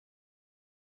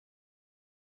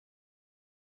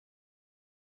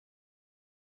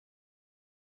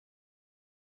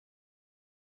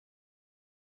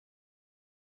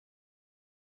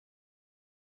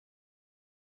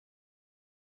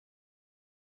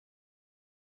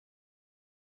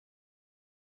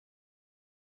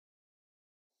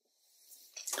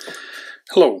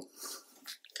Hello.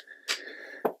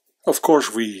 Of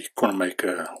course we're gonna make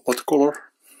a watercolor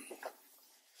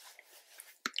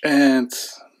and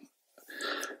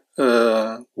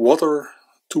water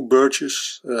two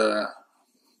birches,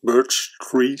 birch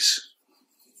trees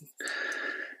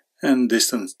and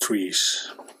distant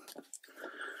trees.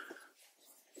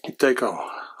 You take a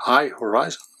high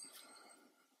horizon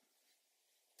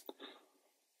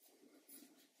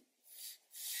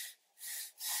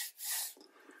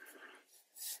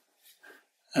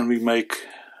and we make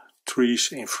trees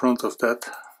in front of that.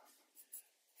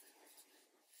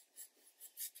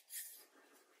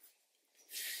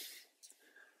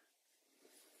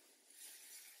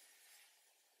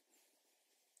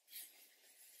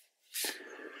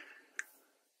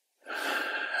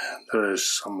 There is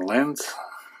some land.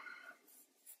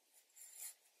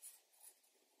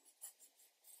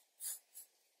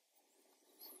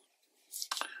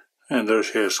 And there's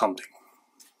here something.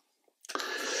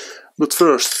 But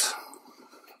first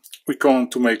we're going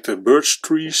to make the birch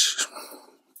trees,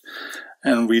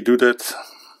 and we do that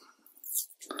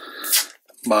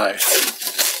by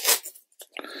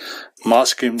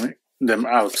masking them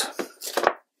out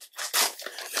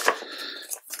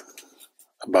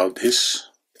about this,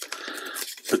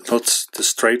 but not the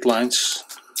straight lines.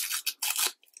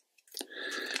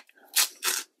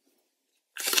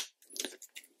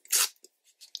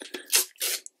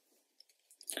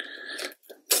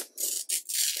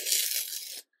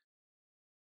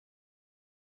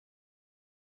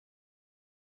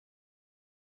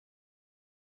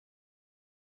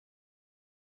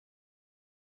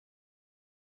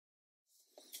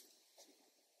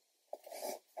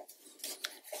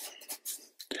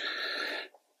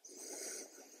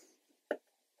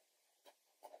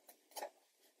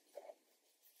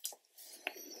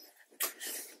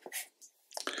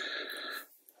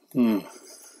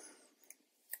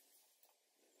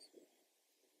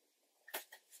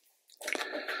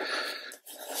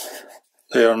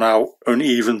 They are now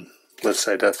uneven, let's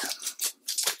say that.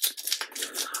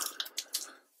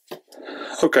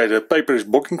 Okay, the paper is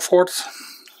Bockingford,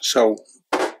 so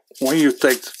when you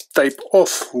take the tape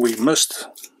off we must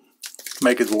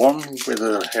make it warm with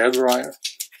a hairdryer.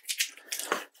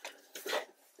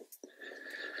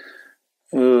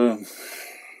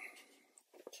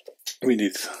 We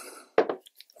need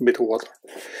a bit of water.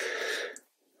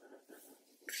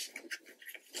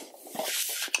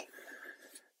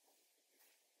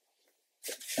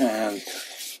 And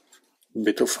a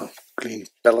bit of a clean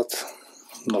palette,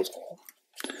 not all,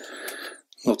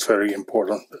 not very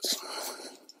important, but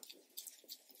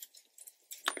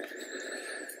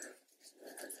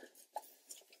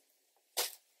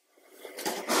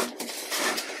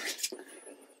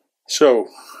so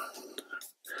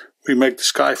we make the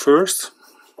sky first,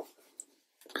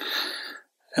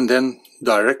 and then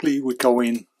directly we go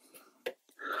in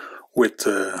with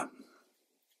the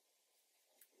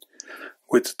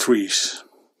trees.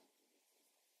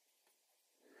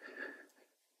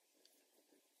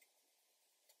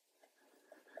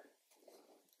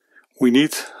 We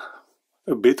need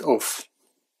a bit of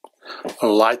a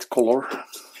light color.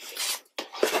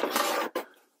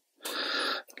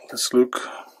 Let's look.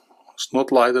 It's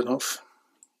not light enough.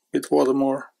 A bit water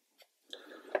more.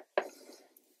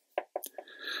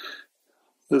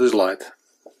 That is light.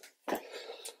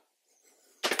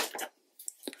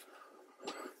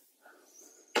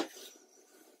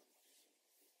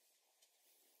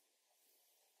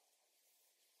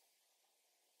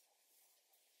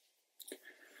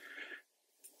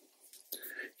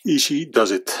 Easy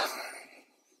does it.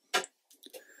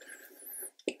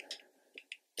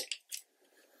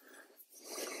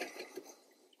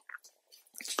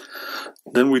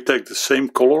 Then we take the same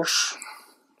colors,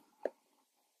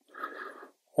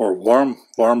 or warm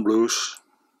blues,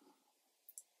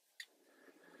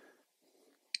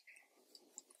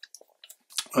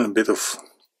 and a bit of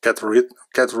cat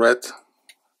red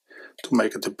to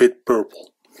make it a bit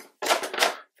purple.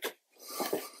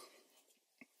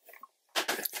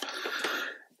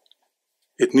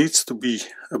 It needs to be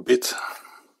a bit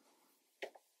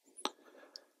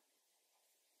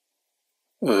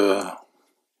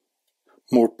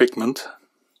more pigment,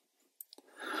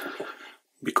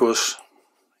 because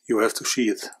you have to see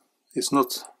it. It's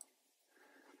not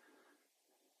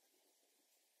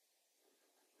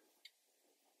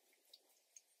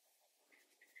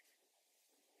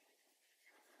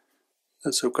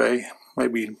that's okay,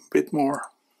 maybe a bit more.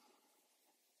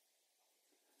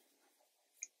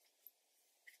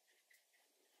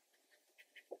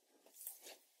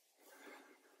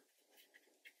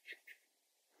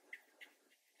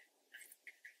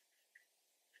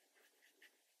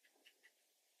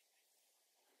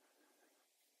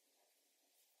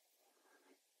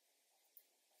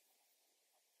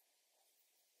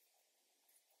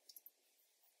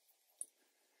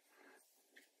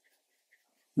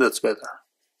 That's better.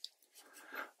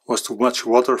 Was too much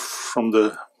water from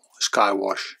the sky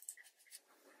wash.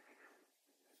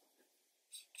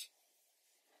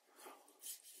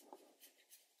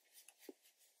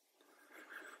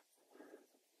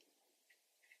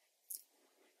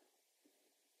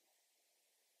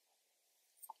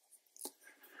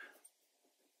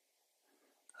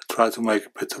 I try to make a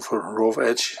bit of a rough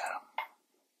edge.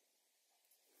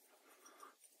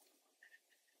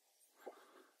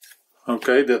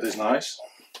 Okay, that is nice.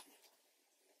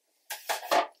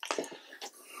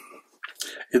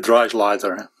 It dries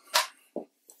lighter.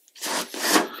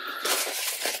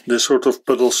 This sort of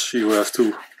puddles you have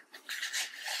to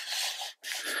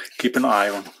keep an eye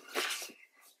on.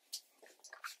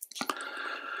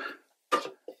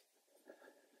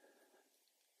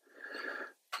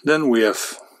 Then we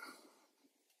have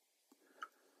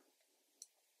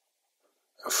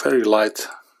a very light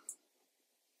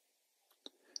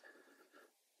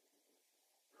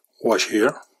wash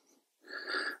here.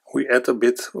 We add a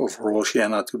bit of raw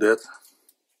sienna to that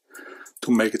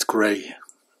to make it grey.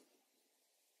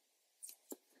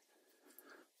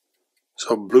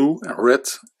 So blue and red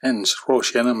and raw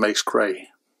sienna makes grey.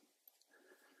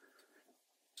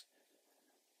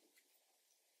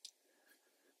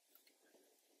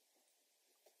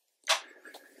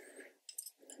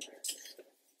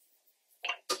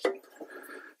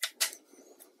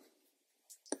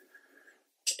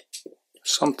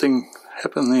 Something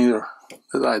happened here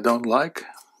that I don't like.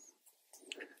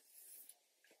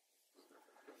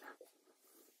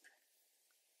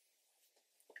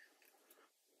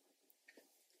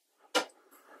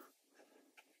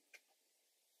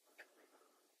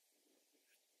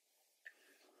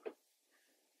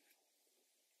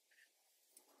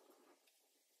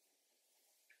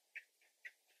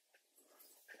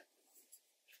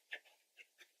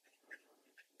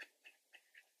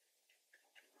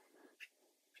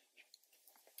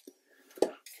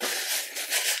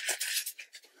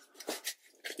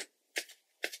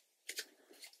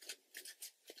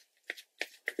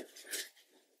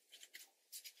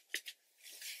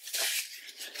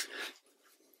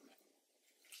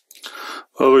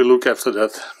 Well, we look after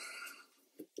that.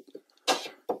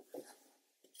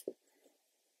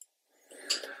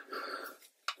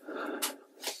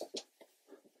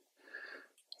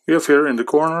 We have here in the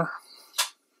corner,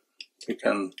 we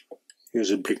can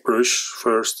use a big brush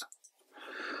first,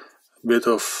 a bit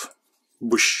of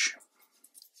bush.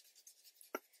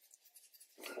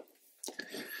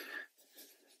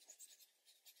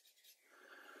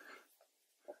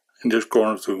 In this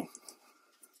corner too.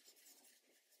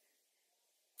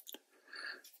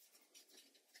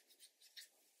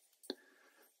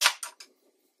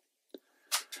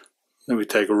 Then we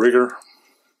take a rigger.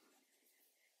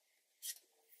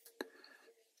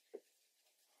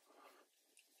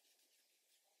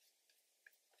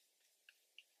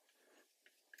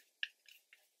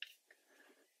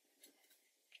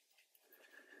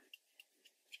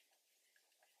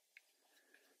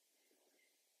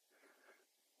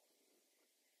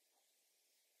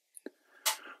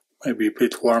 Maybe a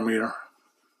bit warm here.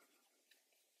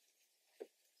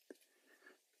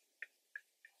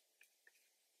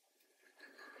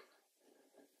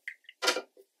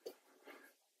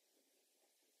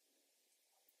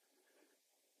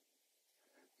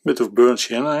 Bit of burnt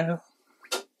sienna here.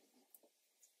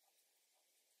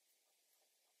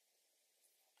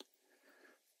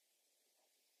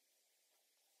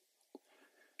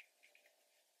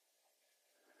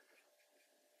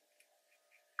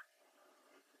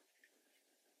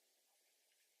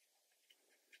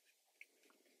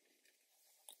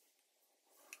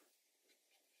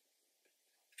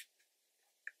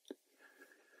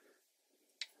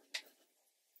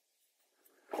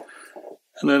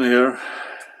 And then here,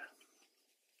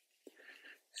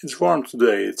 it's warm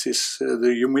today. It is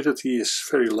the humidity is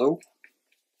very low.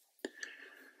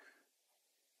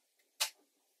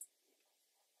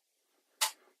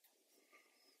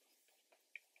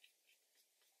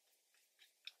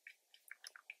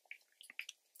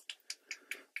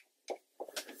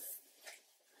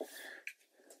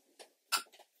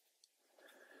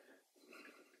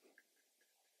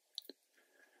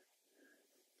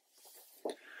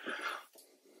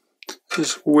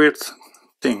 This weird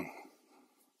thing,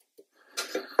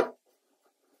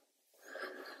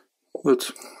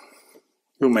 but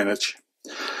we'll manage.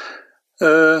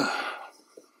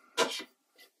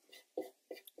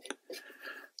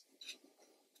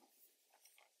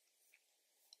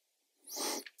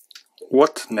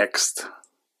 What next?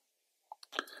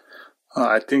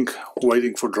 I think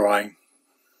waiting for drying.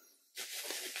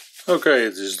 Okay,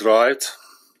 it is dried.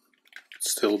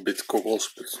 It's still a bit cockles,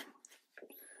 but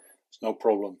no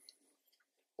problem.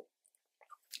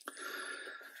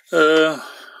 We're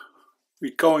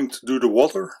going to do the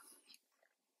water,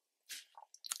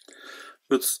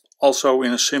 but also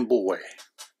in a simple way.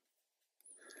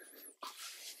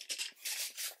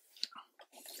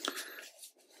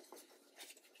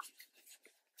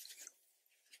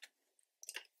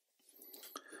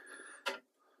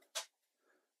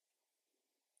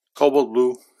 Cobalt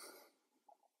blue,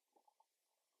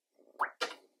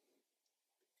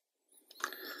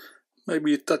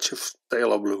 maybe a touch of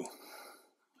phthalo blue.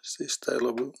 Is this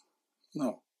phthalo blue?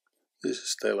 No, this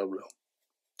is phthalo blue.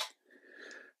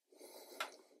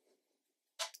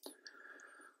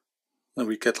 Then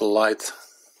we get a light.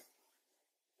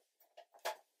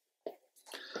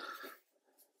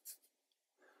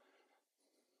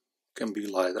 Can be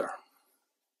lighter.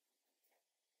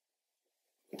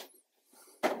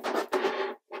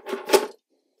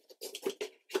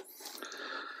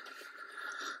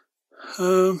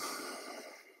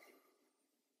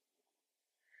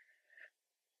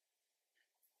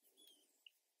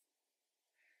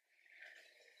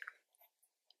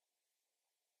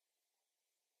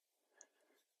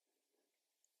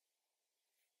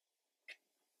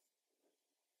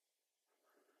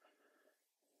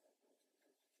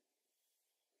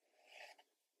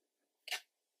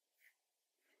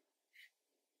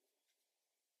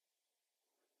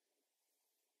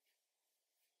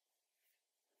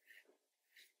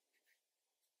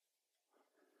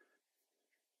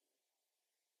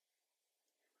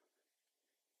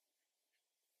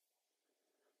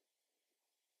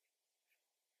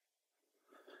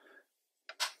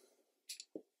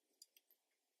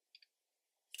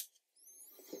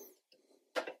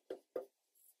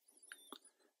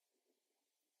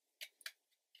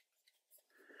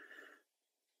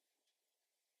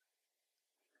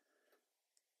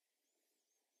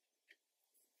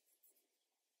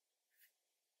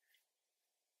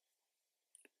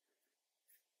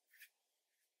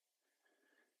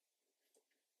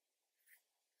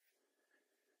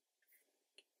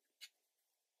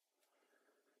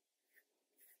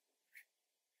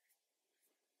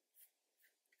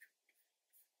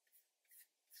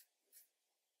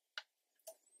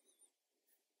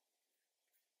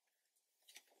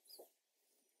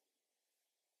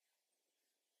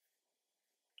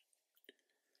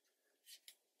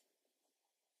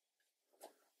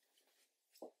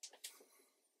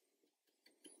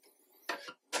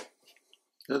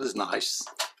 That is nice.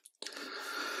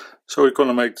 So we're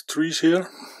gonna make the trees here.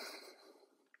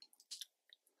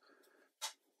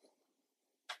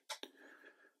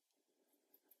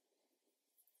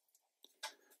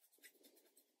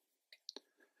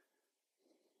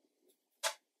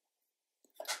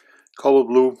 Cobalt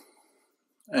blue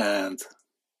and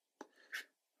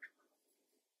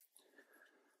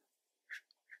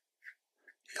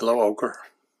yellow ochre.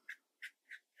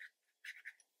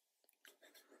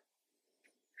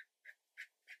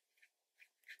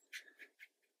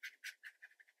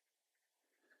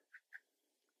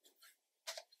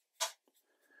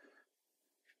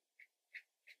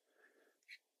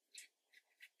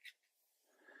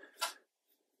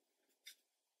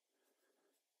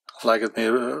 I like it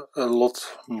a lot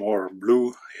more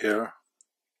blue here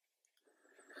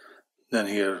than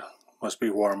here. Must be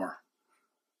warmer.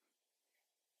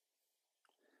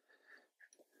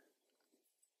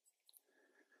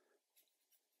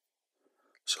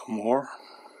 Some more.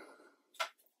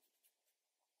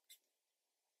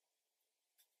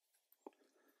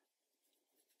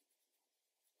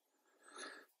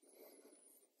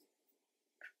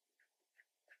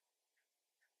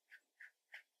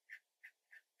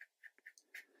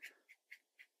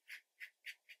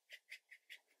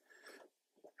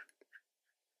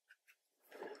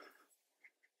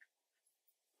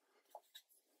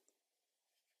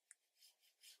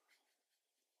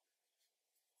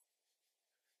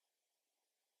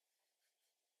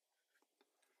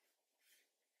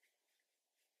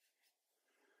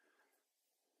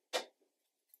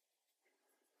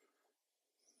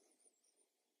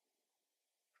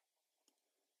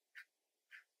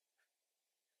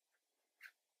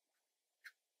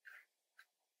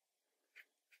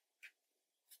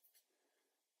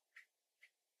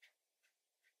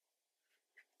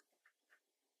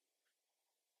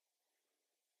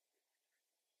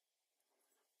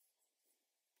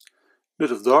 Bit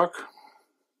of dark.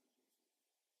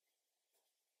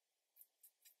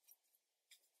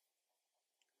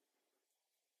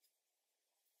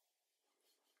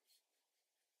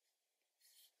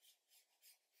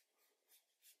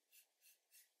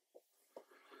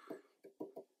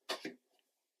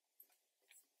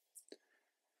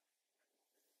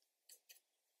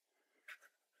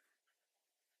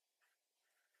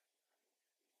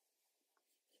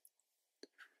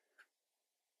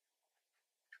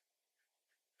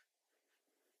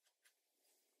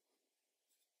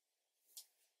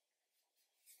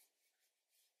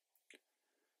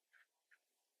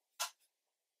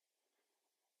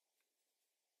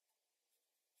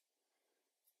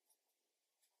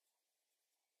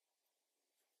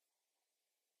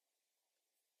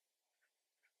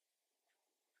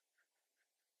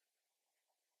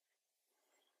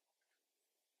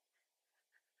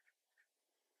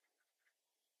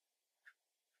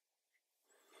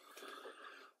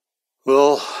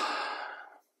 Well,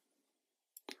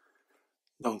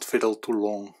 don't fiddle too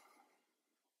long.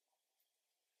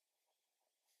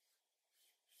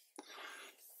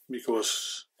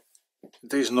 Because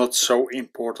it is not so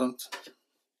important.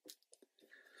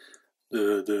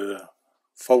 The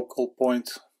focal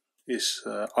point is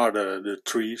are the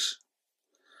trees.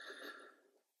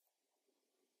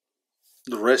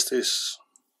 The rest is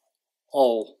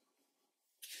all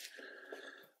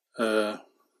to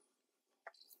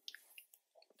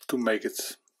make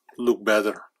it look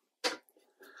better.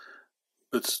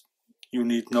 But you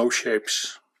need no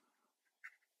shapes.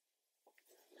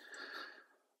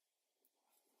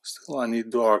 Still I need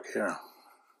dark here.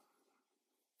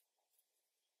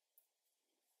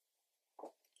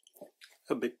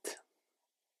 A bit.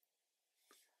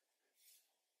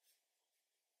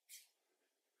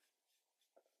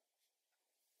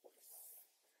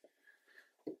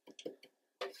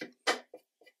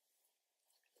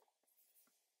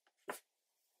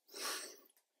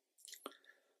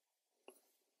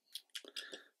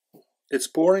 It's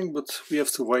boring, but we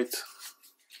have to wait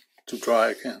to dry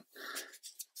again.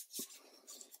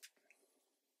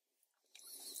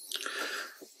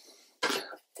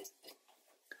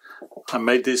 I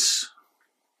made this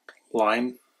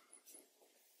line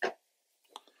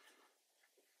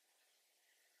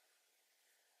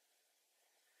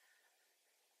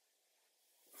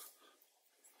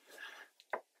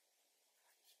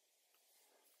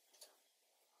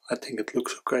I think it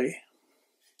looks okay.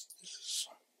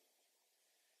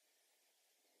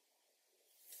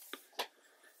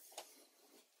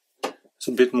 It's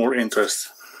a bit more interest.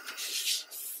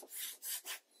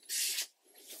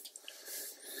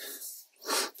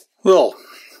 Well,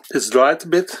 it's dried a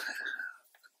bit.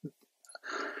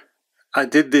 I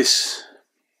did this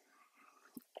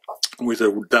with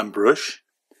a damp brush,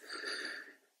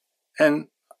 and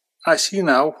I see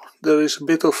now there is a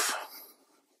bit of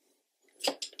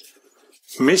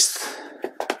mist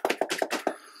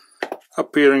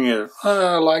appearing here.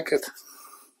 I like it.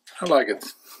 I like it.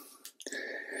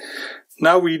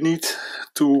 Now we need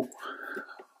to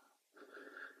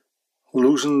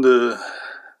loosen the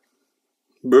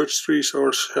birch trees,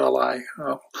 or shall I?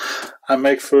 I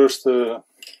make first the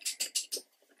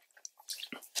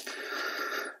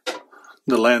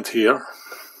land here.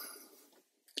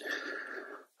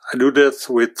 I do that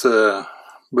with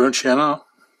burnt sienna.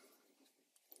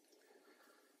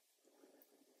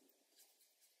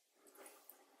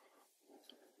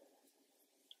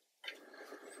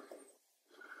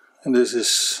 And this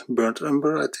is burnt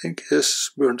umber, I think. Yes,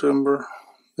 burnt umber.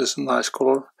 This is a nice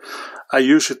color. I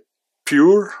use it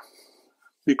pure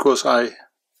because I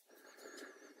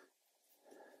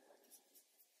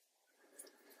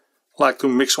like to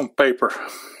mix on paper.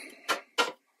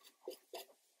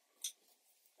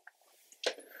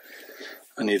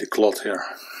 I need a cloth here.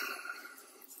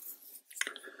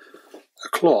 A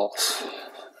cloth.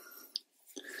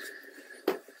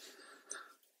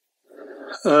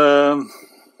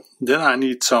 Then I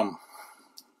need some.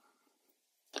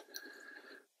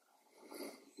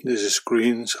 This is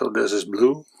green, so this is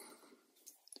blue.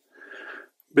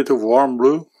 Bit of warm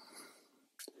blue.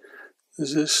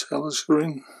 This is Alice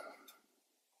green.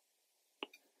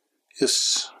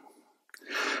 Yes.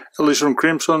 Alice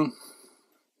crimson.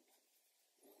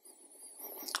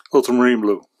 Ultramarine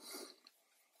blue.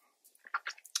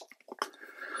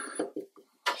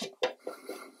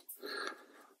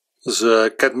 This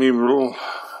is cadmium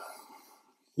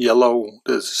yellow.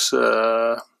 This is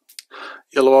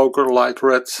yellow ochre, light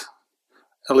red,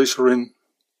 alizarin.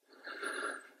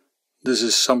 This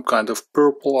is some kind of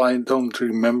purple, I don't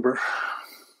remember.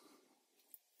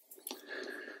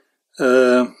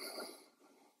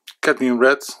 Cadmium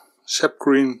red,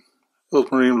 Sapgreen,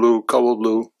 ultramarine blue, cobalt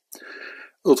blue,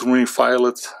 ultramarine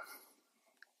violet,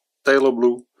 phthalo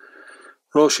blue,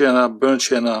 rose sienna, burnt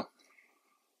sienna,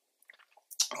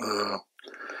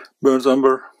 burnt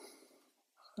umber.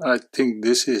 I think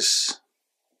this is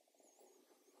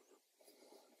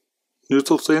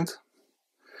neutral tint.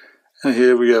 And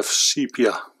here we have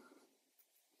sepia.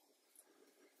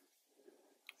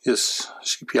 Yes,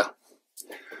 sepia.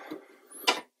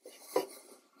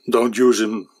 Don't use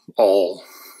them all,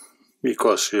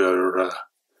 because your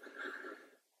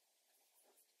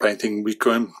painting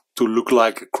become to look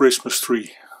like a Christmas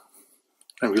tree.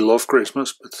 And we love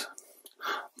Christmas, but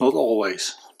not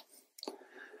always.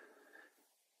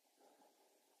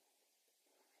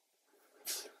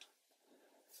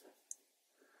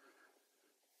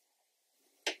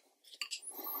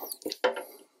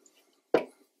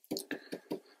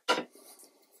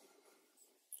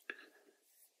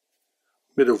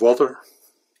 Bit of water,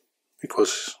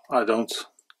 because I don't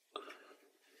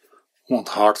want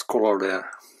hard color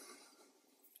there.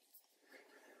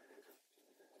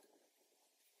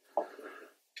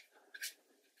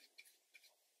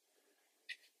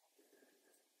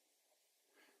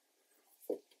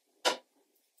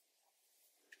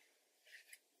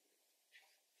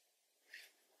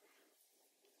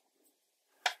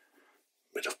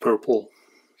 Bit of purple.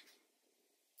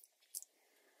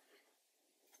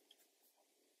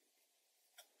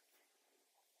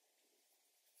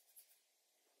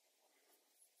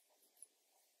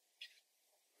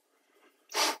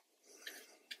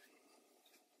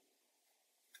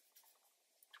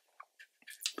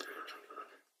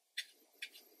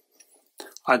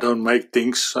 I don't make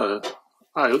things, I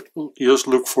just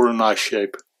look for a nice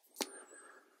shape.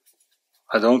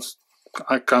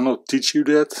 I cannot teach you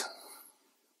that.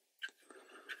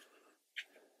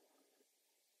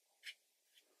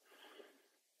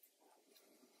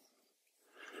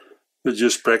 But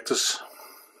just practice.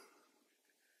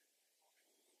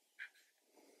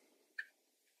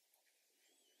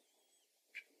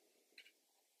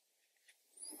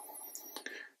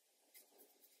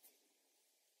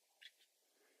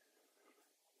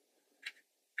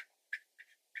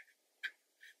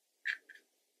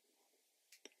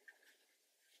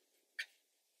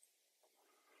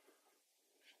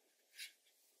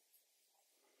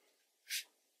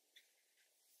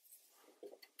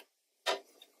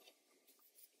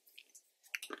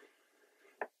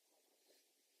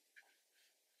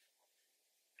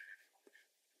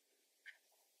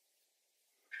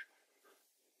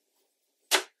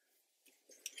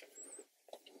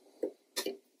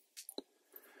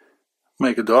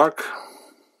 Make it dark.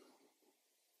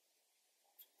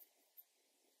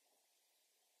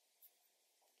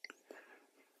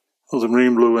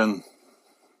 Ultramarine blue and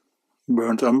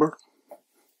burnt umber.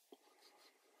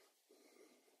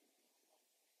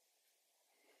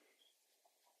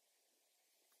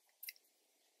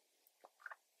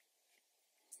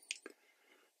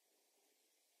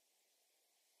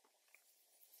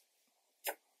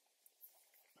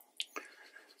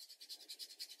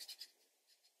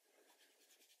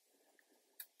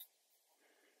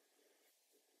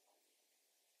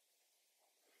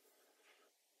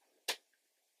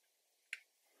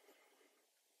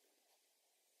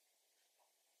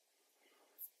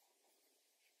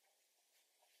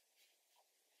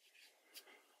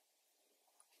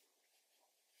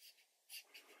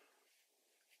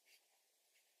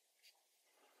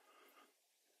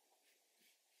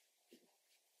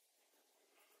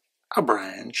 A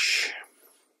branch,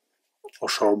 or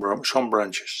some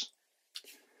branches.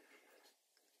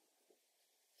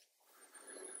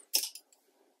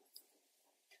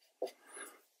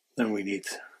 Then we need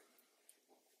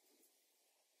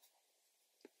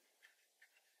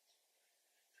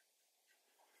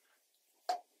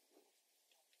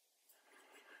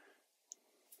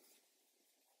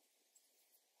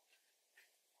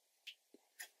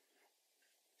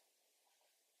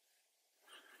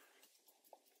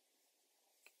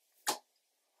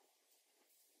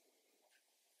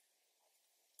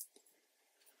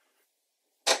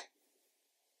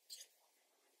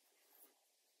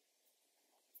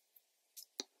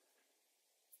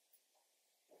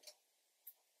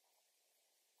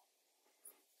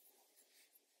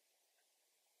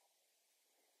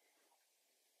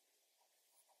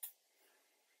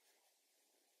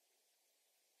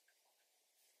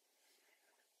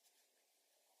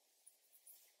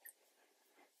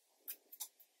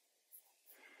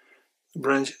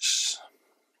branches.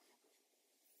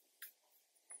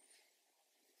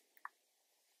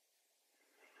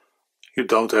 You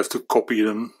don't have to copy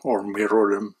them or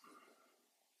mirror them.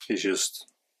 It's just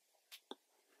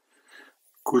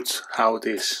good how it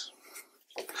is.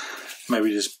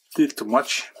 Maybe this did too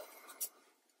much.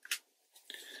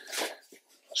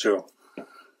 So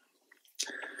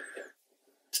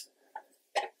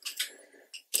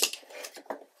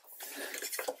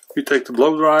we take the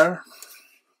blow dryer.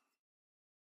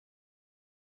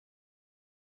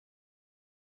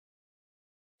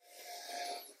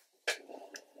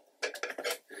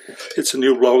 It's a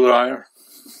new blow dryer.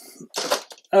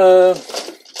 I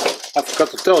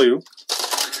forgot to tell you,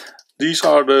 these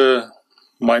are the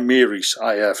Maimeris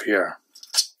I have here.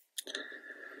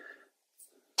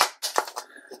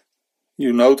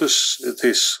 You notice it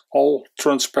is all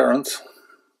transparent,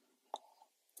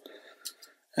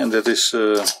 and that is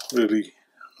really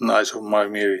nice of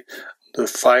Maimeri. The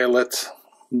violet,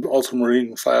 the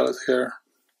ultramarine violet here,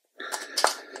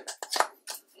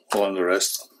 well, and the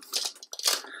rest.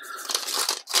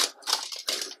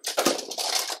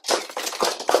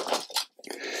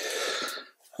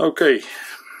 Okay,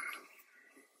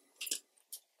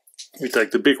 We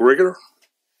take the big rigger.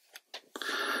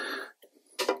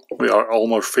 We are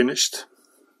almost finished.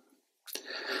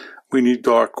 We need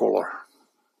dark color.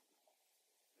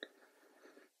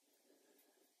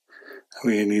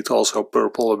 We need also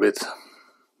purple a bit.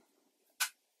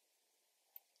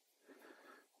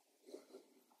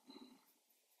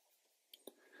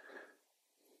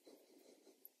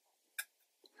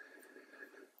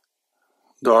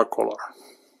 Dark color.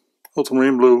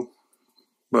 Ultramarine blue,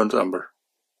 burnt umber.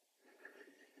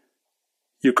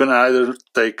 You can either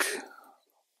take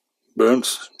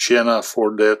burnt sienna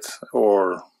for that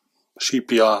or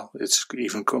sepia, it's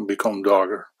even can become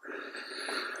darker.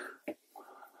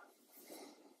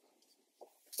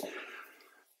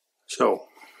 So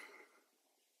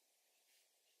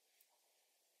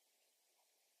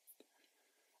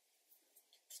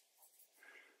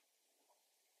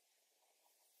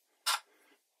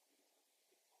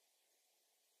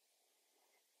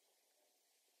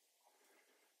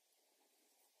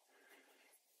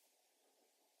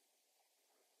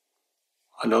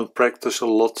I don't practice a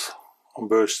lot on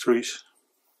birch trees.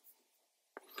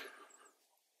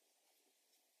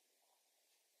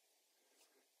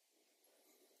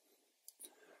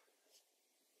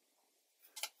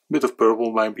 Bit of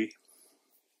purple maybe.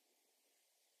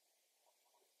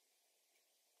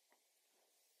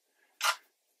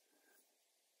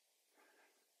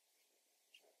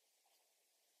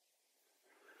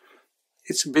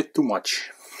 It's a bit too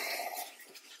much.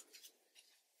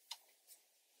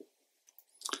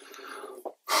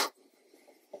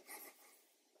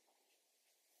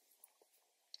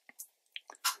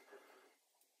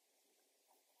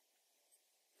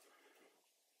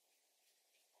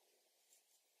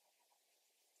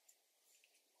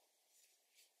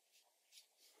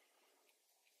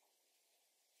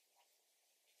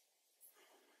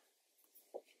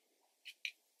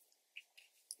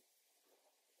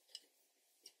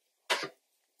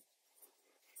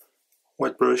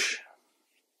 Wet brush.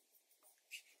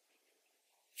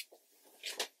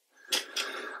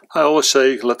 I always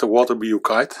say let the water be your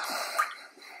guide.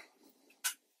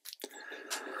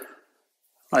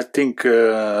 I think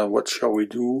what shall we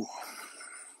do?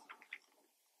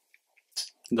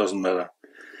 Doesn't matter.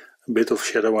 A bit of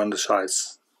shadow on the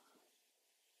sides.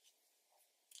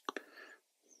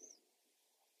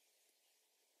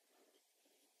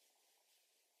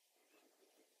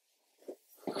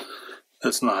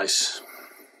 That's nice.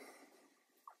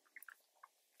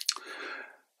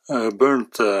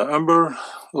 Burnt umber,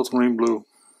 ultramarine blue.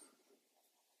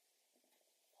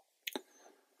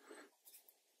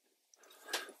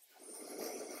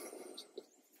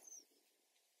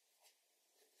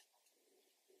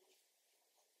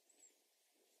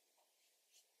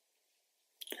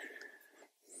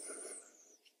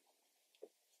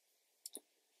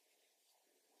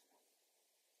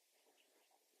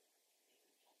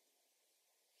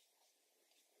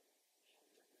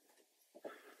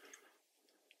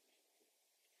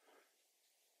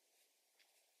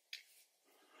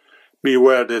 Be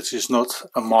aware that it's not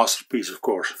a masterpiece, of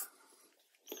course.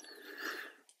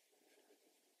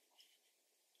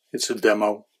 It's a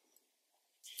demo.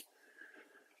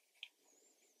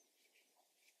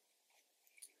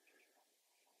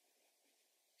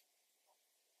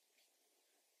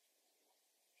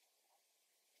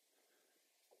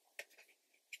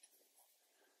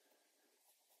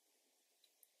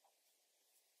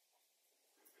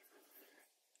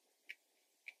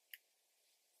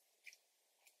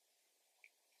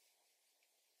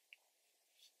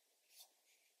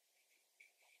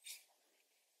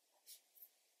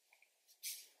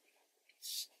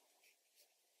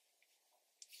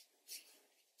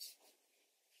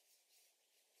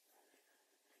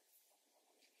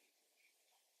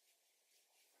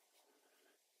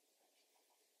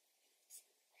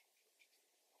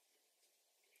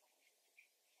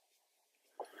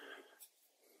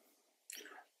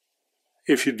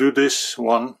 If you do this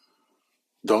one,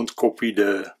 don't copy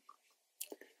the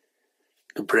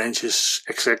branches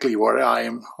exactly where I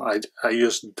am. I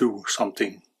just do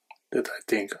something that I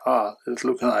think, that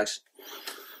looks nice.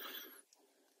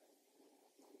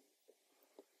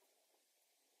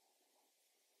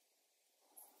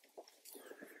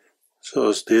 So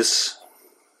it's this.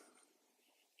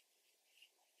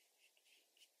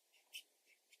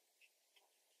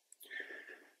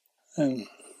 And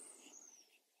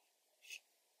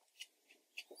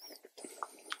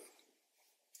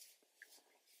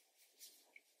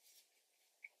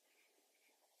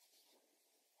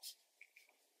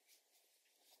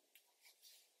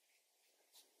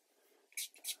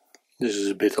this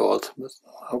is a bit odd, but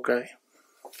okay.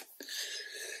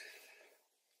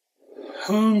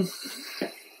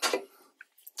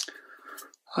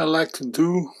 I like to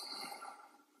do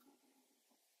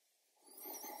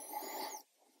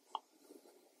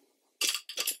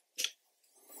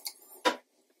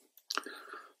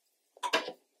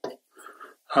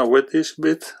I wet this a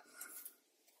bit.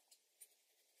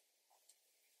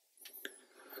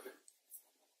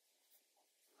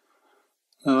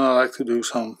 And I like to do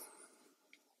some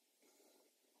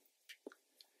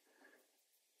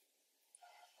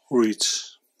reeds.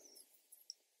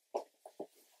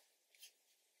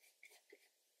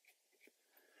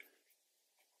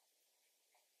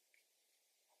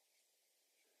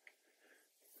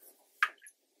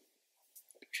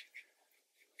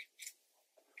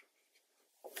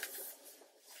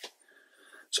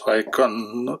 So I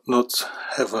can not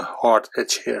have a hard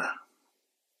edge here.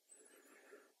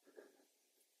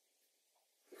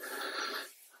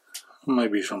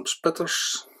 Maybe some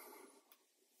spatters.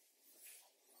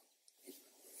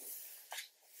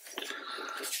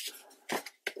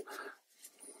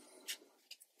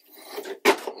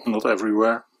 Not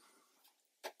everywhere.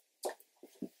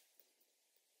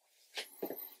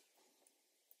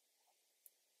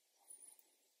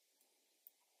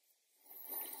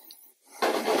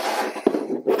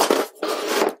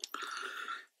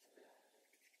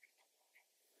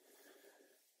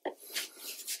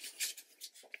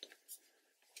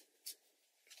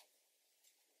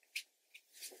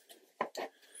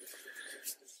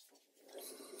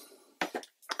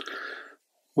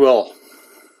 Well,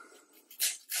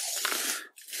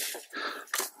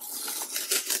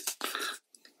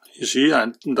 you see,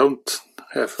 I don't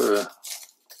have a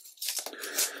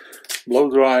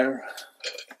blow dryer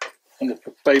and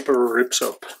the paper rips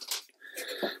up.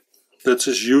 That's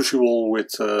as usual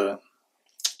with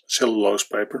cellulose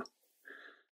paper.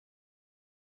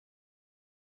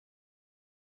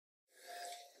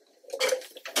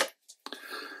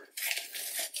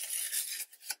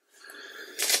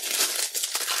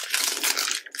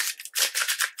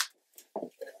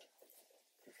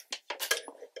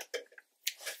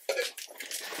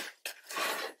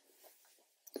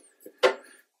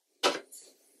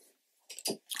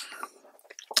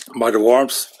 By the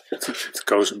warmth, it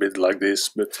goes a bit like this,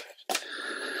 but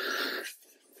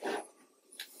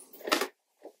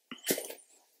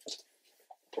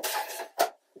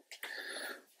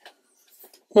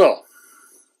well,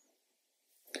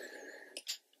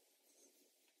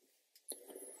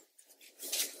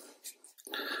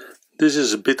 this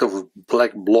is a bit of a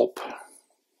black blob.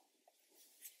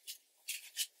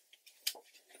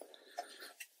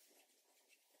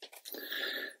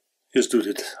 Just do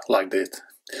it like that.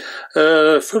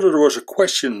 Further, there was a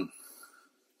question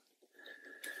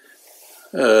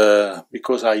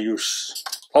because I use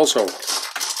also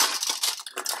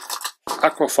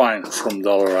Aqua from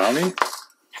Dollarani.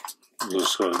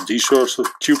 There's these sorts of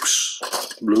tubes,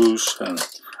 blues and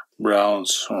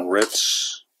browns and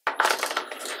reds.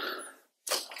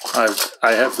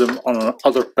 I have them on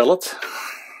another palette.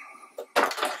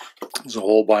 It's a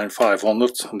Holbein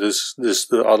 500. This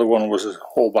the other one was a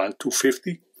Holbein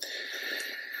 250.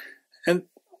 And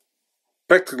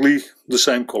practically the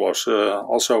same colors.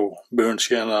 Also burnt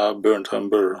sienna, burnt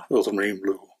umber, ultramarine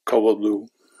blue, cobalt blue.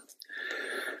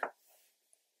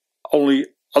 Only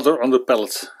other on the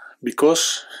palette,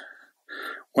 because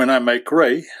when I make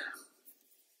grey,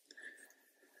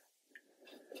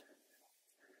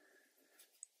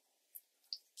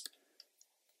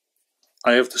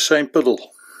 I have the same puddle.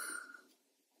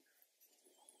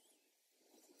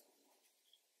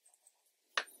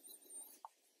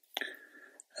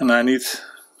 And I need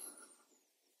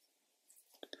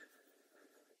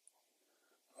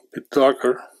a bit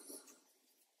darker.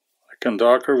 I can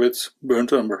darker with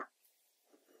burnt umber.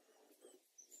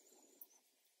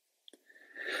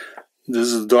 This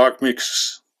is a dark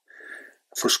mix.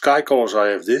 For sky colors I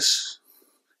have this.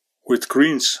 With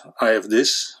greens I have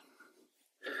this.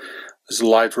 This is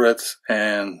light red,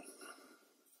 and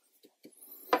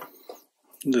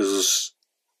this is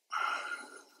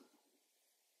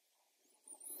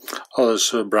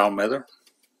brown madder.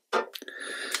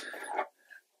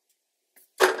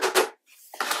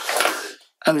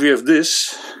 And we have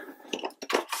this,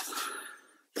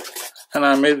 and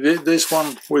I made this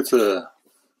one with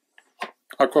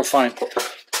Aqua.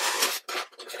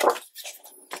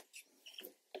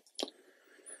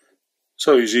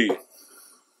 So you see,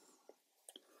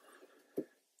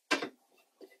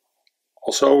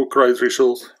 also a great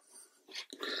result,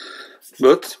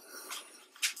 but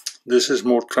this is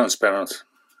more transparent,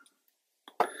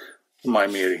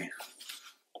 Maimeri.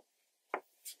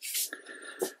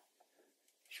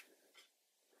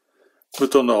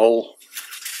 But on the whole,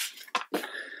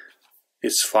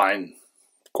 it's fine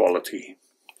quality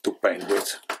to paint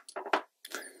with.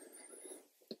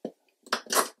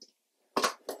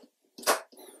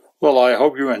 Well, I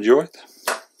hope you enjoyed.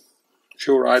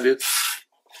 Sure I did.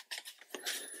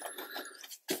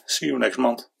 See you next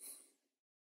month.